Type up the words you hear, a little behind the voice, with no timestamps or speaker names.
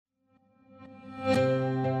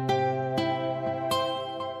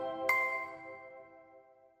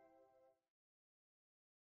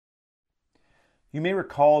You may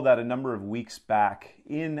recall that a number of weeks back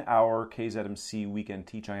in our KZMC weekend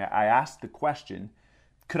teaching, I asked the question,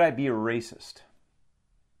 could I be a racist?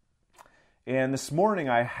 And this morning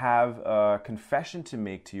I have a confession to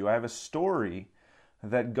make to you. I have a story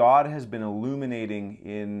that God has been illuminating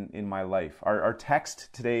in my life. Our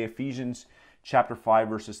text today, Ephesians chapter 5,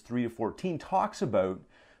 verses 3 to 14, talks about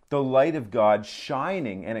the light of God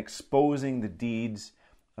shining and exposing the deeds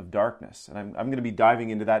of darkness. And I'm going to be diving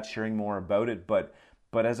into that, sharing more about it. But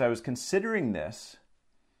as I was considering this,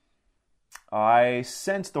 I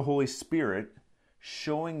sensed the Holy Spirit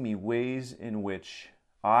showing me ways in which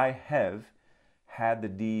I have had the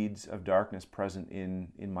deeds of darkness present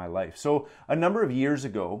in my life. So a number of years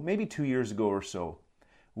ago, maybe 2 years ago or so,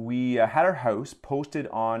 we had our house posted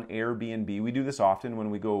on Airbnb. We do this often when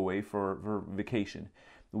we go away for vacation.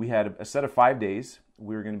 We had a set of 5 days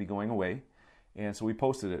we were going to be going away, and so we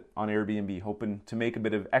posted it on Airbnb, hoping to make a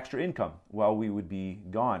bit of extra income while we would be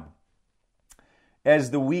gone.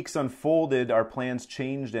 As the weeks unfolded, our plans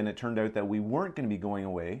changed, and it turned out that we weren't going to be going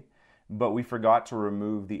away, but we forgot to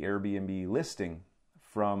remove the Airbnb listing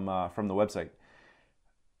from the website.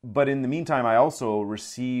 But in the meantime, I also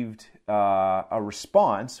received a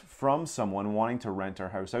response from someone wanting to rent our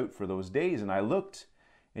house out for those days. And I looked,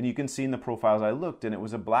 and you can see in the profiles I looked, and it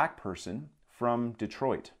was a black person from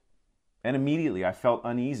Detroit. And immediately I felt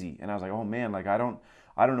uneasy, and I was like, "Oh man, like I don't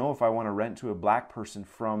know if I want to rent to a black person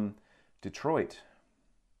from Detroit."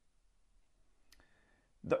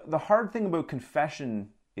 The hard thing about confession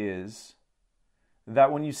is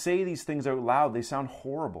that when you say these things out loud, they sound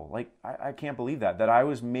horrible. Like, I can't believe that I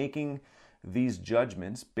was making these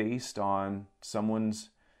judgments based on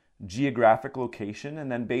someone's geographic location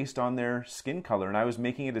and then based on their skin color. And I was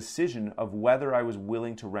making a decision of whether I was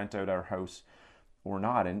willing to rent out our house or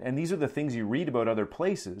not. And these are the things you read about other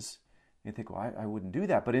places. And you think, well, I wouldn't do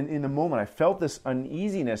that. But in the moment, I felt this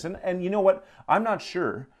uneasiness. And you know what? I'm not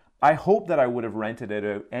sure. I hope that I would have rented it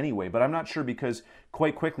out anyway, but I'm not sure because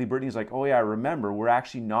quite quickly Brittany's like, "Oh yeah, I remember, we're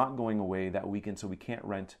actually not going away that weekend, so we can't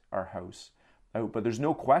rent our house out." But there's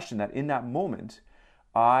no question that in that moment,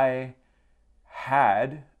 I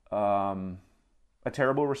had a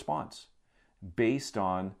terrible response based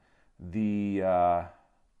on the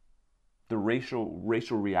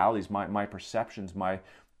racial realities, my perceptions,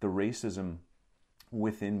 the racism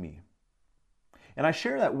within me. And I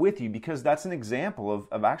share that with you because that's an example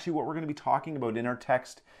of actually what we're going to be talking about in our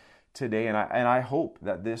text today. And I hope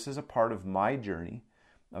that this is a part of my journey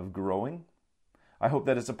of growing. I hope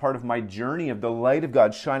that it's a part of my journey of the light of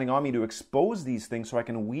God shining on me to expose these things so I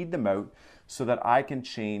can weed them out so that I can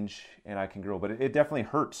change and I can grow. But it definitely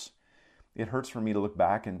hurts. It hurts for me to look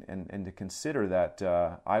back and to consider that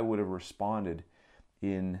I would have responded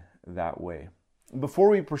in that way. Before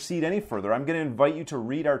we proceed any further, I'm going to invite you to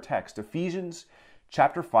read our text, Ephesians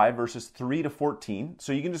chapter 5, verses 3 to 14.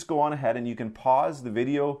 So you can just go on ahead and you can pause the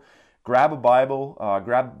video, grab a Bible,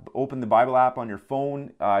 open the Bible app on your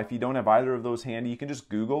phone. If you don't have either of those handy, you can just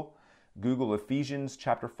Google Ephesians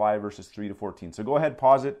chapter 5, verses 3 to 14. So go ahead,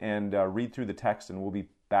 pause it, and read through the text, and we'll be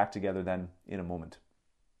back together then in a moment.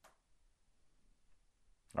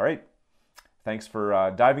 All right. Thanks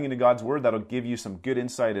for diving into God's Word. That'll give you some good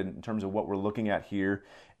insight in terms of what we're looking at here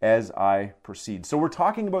as I proceed. So we're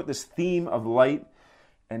talking about this theme of light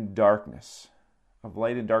and darkness. Of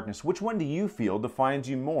light and darkness. Which one do you feel defines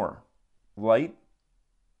you more? Light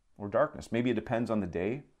or darkness? Maybe it depends on the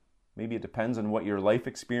day. Maybe it depends on what your life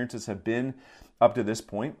experiences have been up to this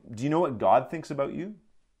point. Do you know what God thinks about you?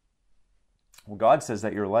 Well, God says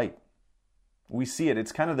that you're light. We see it.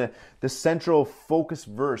 It's kind of the central focus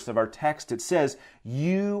verse of our text. It says,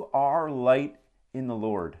 "You are light in the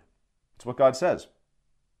Lord." It's what God says.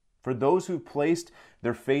 For those who've placed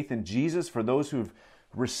their faith in Jesus, for those who've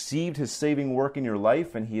received His saving work in your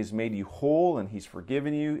life, and He has made you whole, and He's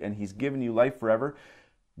forgiven you, and He's given you life forever,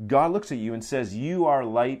 God looks at you and says, "You are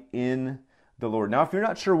light in the Lord." Now, if you're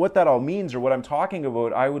not sure what that all means or what I'm talking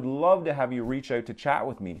about, I would love to have you reach out to chat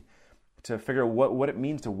with me to figure out what it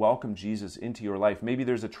means to welcome Jesus into your life. Maybe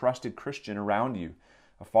there's a trusted Christian around you,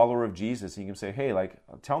 a follower of Jesus, and you can say, "Hey,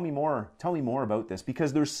 tell me more about this,"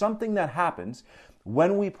 because there's something that happens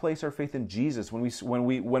when we place our faith in Jesus, when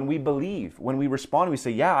we believe, when we respond, we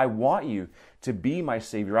say, "Yeah, I want you to be my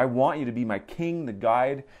Savior. I want you to be my King, the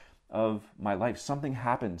guide of my life." Something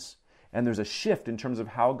happens, and there's a shift in terms of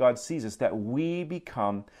how God sees us, that we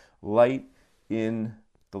become light in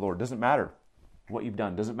the Lord. Doesn't matter what you've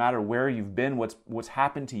done. Doesn't matter where you've been, what's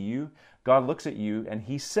happened to you. God looks at you and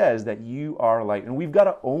He says that you are light. And we've got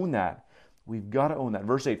to own that. We've got to own that.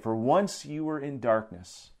 Verse 8, "For once you were in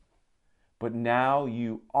darkness, but now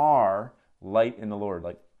you are light in the Lord."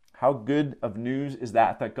 Like, How good of news is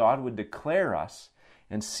that God would declare us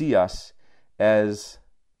and see us as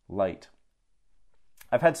light.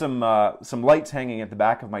 I've had some lights hanging at the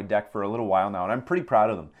back of my deck for a little while now, and I'm pretty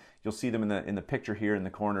proud of them. You'll see them in the picture here in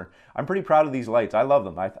the corner. I'm pretty proud of these lights. I love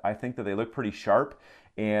them. I think that they look pretty sharp,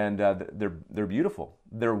 and they're beautiful.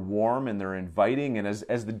 They're warm and they're inviting, and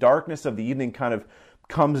as the darkness of the evening kind of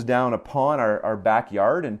comes down upon our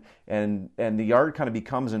backyard, and the yard kind of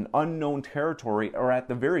becomes an unknown territory, or at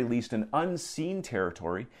the very least an unseen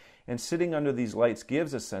territory, and sitting under these lights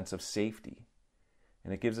gives a sense of safety,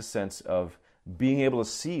 and it gives a sense of being able to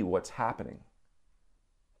see what's happening.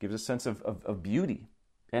 It gives a sense of beauty.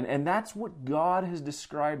 And that's what God has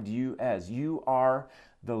described you as. You are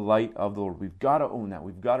the light of the Lord. We've got to own that.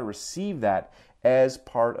 We've got to receive that as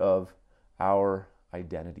part of our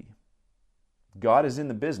identity. God is in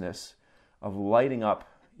the business of lighting up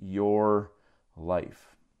your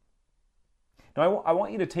life. Now, I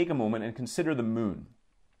want you to take a moment and consider the moon.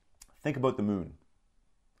 Think about the moon.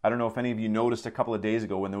 I don't know if any of you noticed a couple of days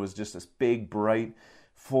ago when there was just this big, bright,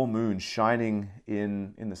 full moon shining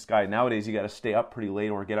in the sky. Nowadays, you got to stay up pretty late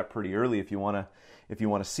or get up pretty early if you want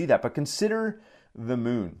to see that. But consider the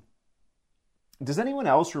moon. Does anyone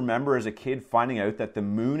else remember as a kid finding out that the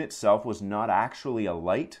moon itself was not actually a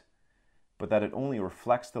light, but that it only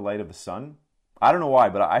reflects the light of the sun? I don't know why,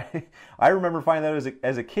 but I remember finding that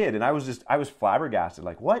as a kid, and I was flabbergasted.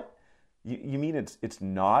 Like, what? You mean it's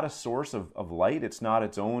not a source of light? It's not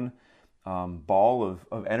its own ball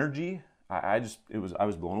of energy? I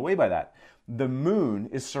was blown away by that. The moon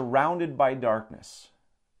is surrounded by darkness.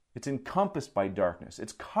 It's encompassed by darkness.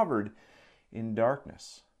 It's covered in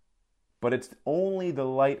darkness. But it's only the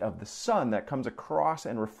light of the sun that comes across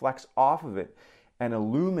and reflects off of it and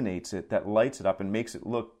illuminates it, that lights it up and makes it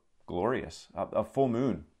look glorious. A full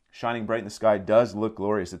moon shining bright in the sky does look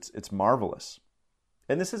glorious. It's marvelous.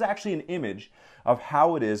 And this is actually an image of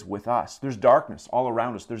how it is with us. There's darkness all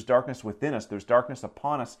around us. There's darkness within us. There's darkness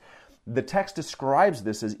upon us. The text describes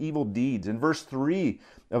this as evil deeds. In verse 3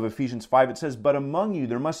 of Ephesians 5, it says, "But among you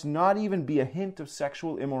there must not even be a hint of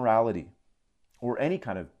sexual immorality or any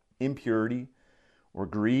kind of impurity or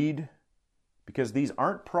greed, because these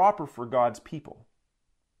aren't proper for God's people.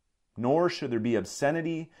 Nor should there be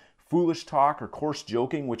obscenity, foolish talk, or coarse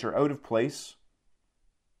joking, which are out of place."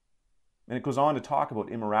 And it goes on to talk about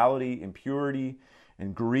immorality, impurity,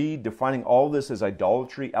 and greed, defining all this as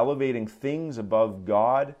idolatry, elevating things above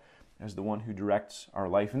God as the one who directs our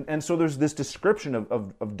life. And so there's this description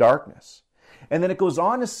of darkness. And then it goes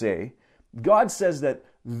on to say, God says that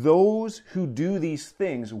those who do these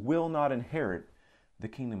things will not inherit the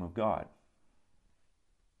kingdom of God.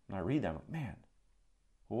 And I read that, I'm like, man,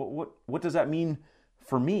 what does that mean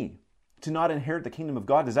for me? To not inherit the kingdom of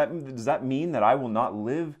God? Does that mean that I will not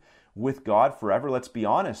live with God forever? Let's be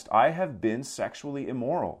honest. I have been sexually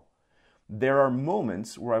immoral. There are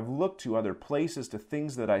moments where I've looked to other places, to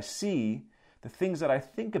things that I see, the things that I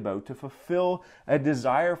think about, to fulfill a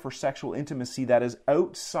desire for sexual intimacy that is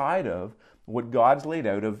outside of what God's laid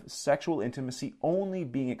out of sexual intimacy only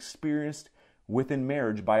being experienced within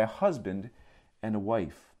marriage by a husband and a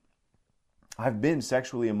wife. I've been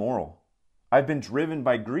sexually immoral. I've been driven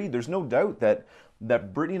by greed. There's no doubt that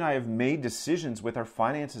Brittany and I have made decisions with our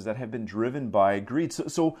finances that have been driven by greed.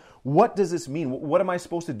 So what does this mean? What am I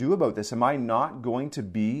supposed to do about this? Am I not going to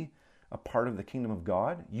be a part of the kingdom of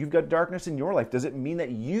God? You've got darkness in your life. Does it mean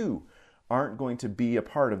that you aren't going to be a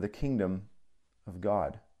part of the kingdom of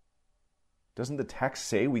God? Doesn't the text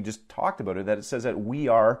say, we just talked about it, that it says that we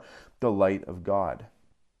are the light of God?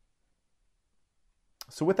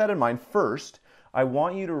 So with that in mind, first, I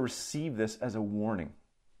want you to receive this as a warning.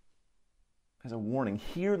 As a warning.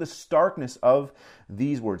 Hear the starkness of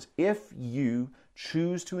these words. If you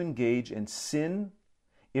choose to engage in sin,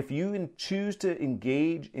 if you choose to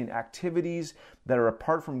engage in activities that are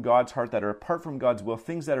apart from God's heart, that are apart from God's will,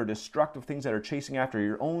 things that are destructive, things that are chasing after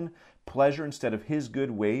your own pleasure instead of His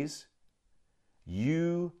good ways,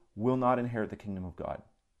 you will not inherit the kingdom of God.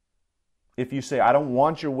 If you say, I don't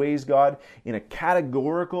want your ways, God, in a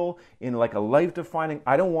categorical, in like a life-defining,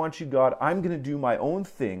 I don't want you, God, I'm going to do my own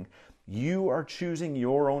thing, you are choosing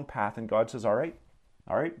your own path, and God says, all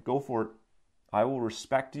right, go for it. I will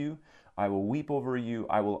respect you. I will weep over you.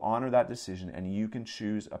 I will honor that decision, and you can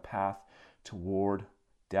choose a path toward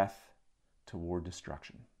death, toward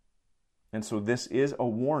destruction. And so this is a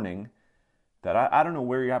warning that I don't know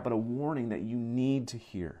where you're at, but a warning that you need to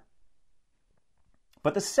hear.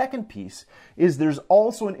 But the second piece is there's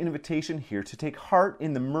also an invitation here to take heart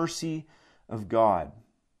in the mercy of God.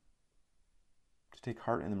 To to take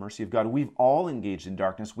heart in the mercy of God. We've all engaged in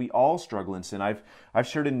darkness. We all struggle in sin. I've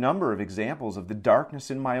shared a number of examples of the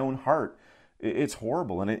darkness in my own heart. It's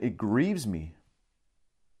horrible and it grieves me.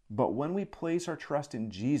 But when we place our trust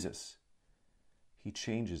in Jesus, He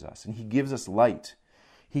changes us and He gives us light.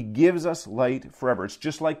 He gives us light forever. It's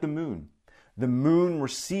just like the moon. The moon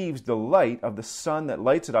receives the light of the sun that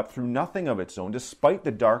lights it up through nothing of its own, despite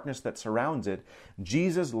the darkness that surrounds it.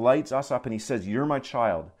 Jesus lights us up and He says, "You're my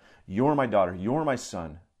child, you're my daughter, you're my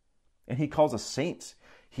son." And He calls us saints.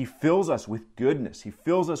 He fills us with goodness. He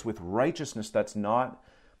fills us with righteousness that's not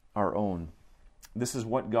our own. This is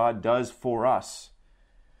what God does for us.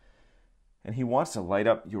 And He wants to light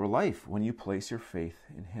up your life when you place your faith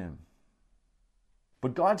in Him.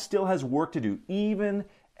 But God still has work to do, even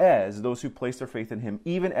as those who place their faith in Him,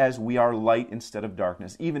 even as we are light instead of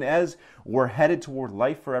darkness, even as we're headed toward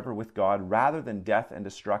life forever with God rather than death and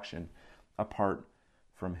destruction apart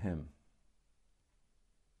from Him.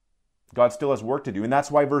 God still has work to do. And that's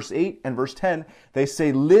why verse 8 and verse 10, they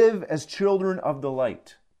say, "Live as children of the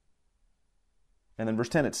light." And then verse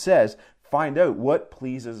 10, it says, "Find out what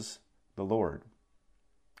pleases the Lord."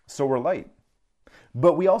 So we're light.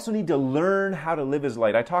 But we also need to learn how to live as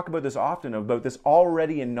light. I talk about this often, about this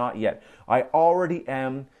already and not yet. I already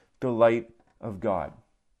am the light of God.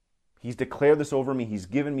 He's declared this over me. He's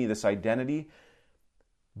given me this identity.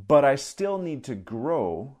 But I still need to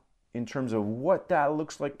grow in terms of what that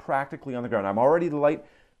looks like practically on the ground. I'm already the light,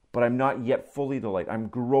 but I'm not yet fully the light. I'm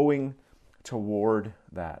growing toward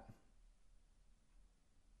that.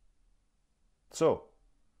 So,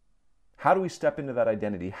 how do we step into that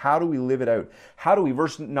identity? How do we live it out? How do we,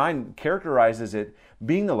 verse 9 characterizes it,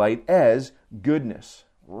 being the light, as goodness,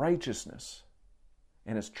 righteousness,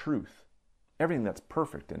 and as truth. Everything that's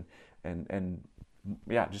perfect and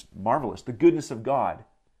just marvelous. The goodness of God.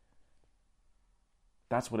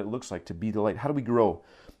 That's what it looks like to be the light. How do we grow?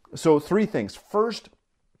 So 3 things. First,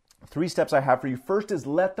 3 steps I have for you. First is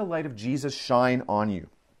let the light of Jesus shine on you.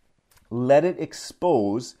 Let it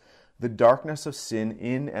expose the darkness of sin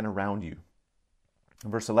in and around you.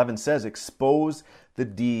 Verse 11 says, expose the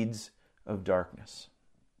deeds of darkness.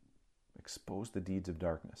 Expose the deeds of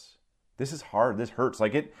darkness. This is hard. This hurts.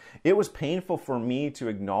 It was painful for me to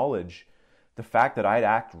acknowledge the fact that I'd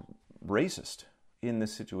act racist in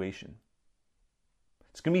this situation.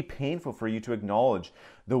 It's going to be painful for you to acknowledge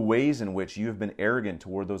the ways in which you have been arrogant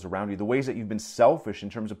toward those around you, the ways that you've been selfish in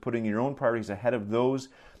terms of putting your own priorities ahead of those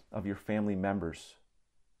of your family members.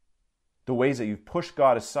 The ways that you've pushed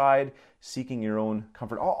God aside, seeking your own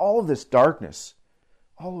comfort. All of this darkness.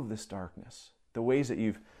 The ways that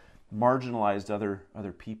you've marginalized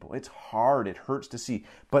other people. It's hard. It hurts to see.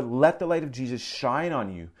 But let the light of Jesus shine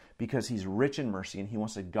on you because He's rich in mercy and He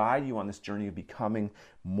wants to guide you on this journey of becoming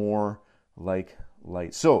more like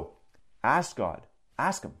light. So, ask God.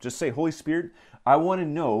 Ask Him. Just say, Holy Spirit, I want to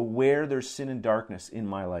know where there's sin and darkness in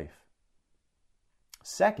my life.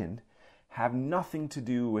 Second, have nothing to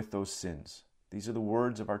do with those sins. These are the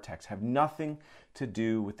words of our text. Have nothing to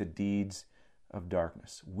do with the deeds of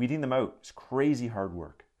darkness. Weeding them out is crazy hard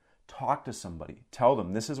work. Talk to somebody. Tell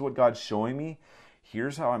them, this is what God's showing me.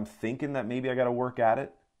 Here's how I'm thinking that maybe I got to work at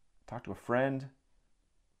it. Talk to a friend.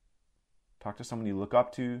 Talk to someone you look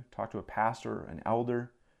up to. Talk to a pastor, an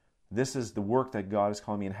elder. This is the work that God is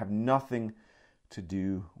calling me, and have nothing to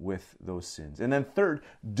do with those sins. And then third,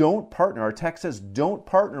 don't partner. Our text says, don't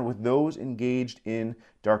partner with those engaged in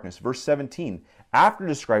darkness. Verse 17, after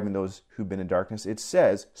describing those who've been in darkness, it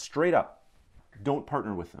says straight up, don't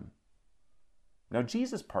partner with them. Now,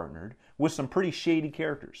 Jesus partnered with some pretty shady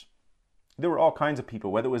characters. There were all kinds of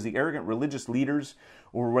people, whether it was the arrogant religious leaders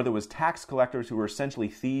or whether it was tax collectors who were essentially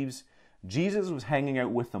thieves. Jesus was hanging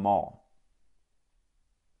out with them all.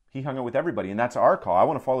 He hung out with everybody, and that's our call. I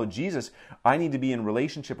want to follow Jesus. I need to be in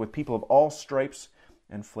relationship with people of all stripes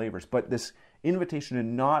and flavors. But this invitation to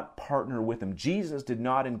not partner with them, Jesus did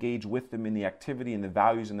not engage with them in the activity and the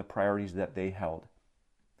values and the priorities that they held.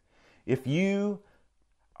 If you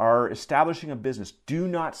are establishing a business, do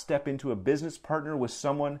not step into a business partner with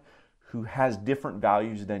someone who has different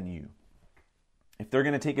values than you. If they're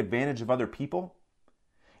going to take advantage of other people,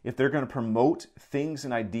 if they're going to promote things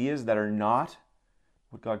and ideas that are not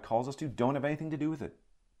what God calls us to, don't have anything to do with it.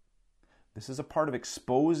 This is a part of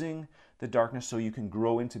exposing the darkness so you can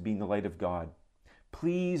grow into being the light of God.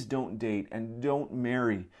 Please don't date and don't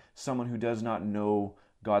marry someone who does not know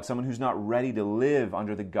God, someone who's not ready to live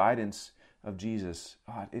under the guidance of Jesus.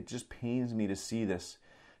 God, it just pains me to see this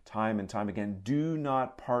time and time again. Do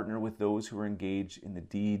not partner with those who are engaged in the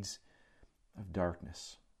deeds of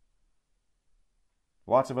darkness.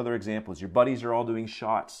 Lots of other examples. Your buddies are all doing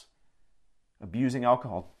shots, abusing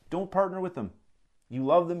alcohol. Don't partner with them. You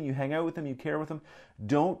love them, you hang out with them, you care with them.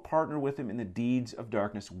 Don't partner with them in the deeds of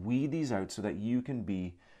darkness. Weed these out so that you can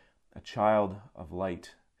be a child of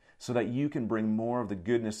light, so that you can bring more of the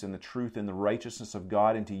goodness and the truth and the righteousness of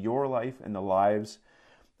God into your life and the lives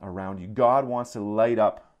around you. God wants to light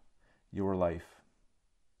up your life.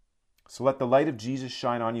 So let the light of Jesus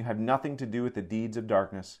shine on you. Have nothing to do with the deeds of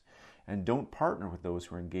darkness, and don't partner with those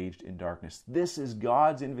who are engaged in darkness. This is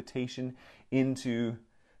God's invitation into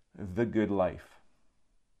the good life.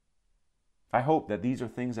 I hope that these are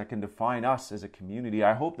things that can define us as a community.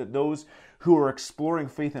 I hope that those who are exploring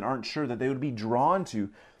faith and aren't sure, that they would be drawn to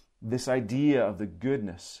this idea of the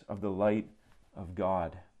goodness of the light of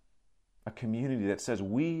God. A community that says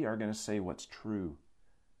we are going to say what's true.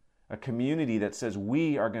 A community that says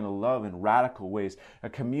we are going to love in radical ways. A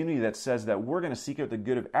community that says that we're going to seek out the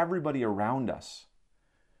good of everybody around us,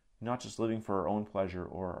 not just living for our own pleasure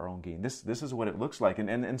or our own gain. This is what it looks like.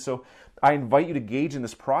 And so I invite you to engage in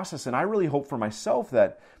this process. And I really hope for myself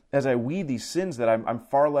that as I weed these sins, that I'm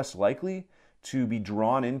far less likely to be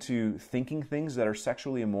drawn into thinking things that are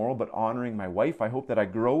sexually immoral, but honoring my wife. I hope that I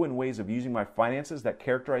grow in ways of using my finances that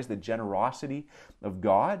characterize the generosity of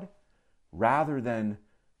God, rather than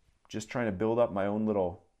just trying to build up my own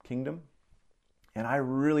little kingdom. And I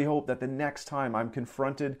really hope that the next time I'm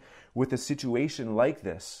confronted with a situation like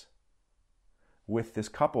this, with this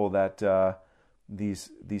couple that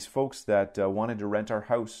these folks that wanted to rent our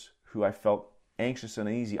house, who I felt anxious and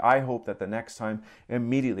uneasy, I hope that the next time,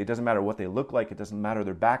 immediately, it doesn't matter what they look like, it doesn't matter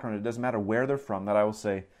their background, it doesn't matter where they're from, that I will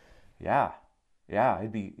say, yeah,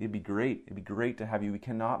 it'd be great. It'd be great to have you. We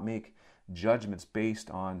cannot make judgments based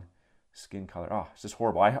on skin color. Oh, it's just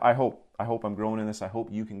horrible. I hope I'm growing in this. I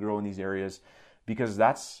hope you can grow in these areas, because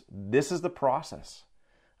this is the process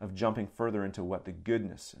of jumping further into what the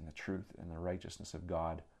goodness and the truth and the righteousness of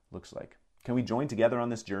God looks like. Can we join together on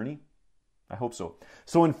this journey? I hope so.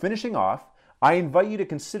 So in finishing off, I invite you to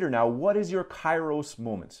consider now, what is your kairos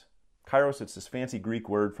moment? Kairos, it's this fancy Greek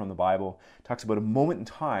word from the Bible. It talks about a moment in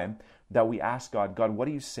time that we ask God, what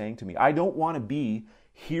are you saying to me? I don't want to be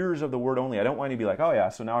hearers of the word only. I don't want you to be like, oh yeah,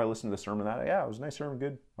 so now I listened to the sermon, it was a nice sermon,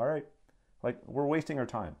 good, all right. Like, we're wasting our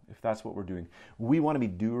time if that's what we're doing. We want to be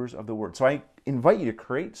doers of the word. So I invite you to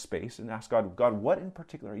create space and ask God, what in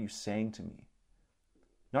particular are you saying to me?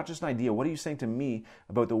 Not just an idea. What are you saying to me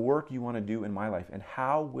about the work you want to do in my life? And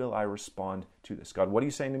how will I respond to this? God, what are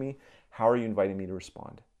you saying to me? How are you inviting me to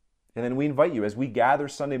respond? And then we invite you, as we gather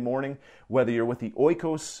Sunday morning, whether you're with the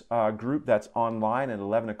Oikos group that's online at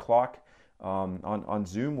 11 o'clock, on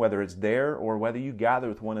Zoom, whether it's there, or whether you gather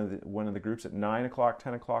with one of the groups at 9 o'clock,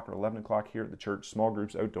 10 o'clock, or 11 o'clock here at the church, small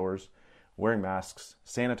groups outdoors, wearing masks,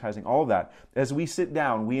 sanitizing, all of that. As we sit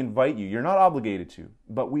down, we invite you. You're not obligated to,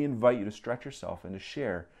 but we invite you to stretch yourself and to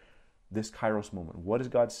share this Kairos moment. What is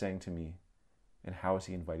God saying to me, and how is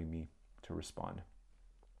He inviting me to respond?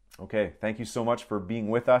 Okay, thank you so much for being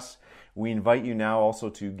with us. We invite you now also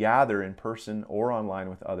to gather in person or online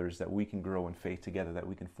with others, that we can grow in faith together, that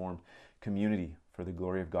we can form community for the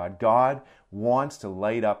glory of God. God wants to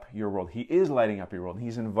light up your world. He is lighting up your world.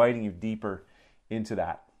 He's inviting you deeper into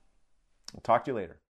that. We'll talk to you later.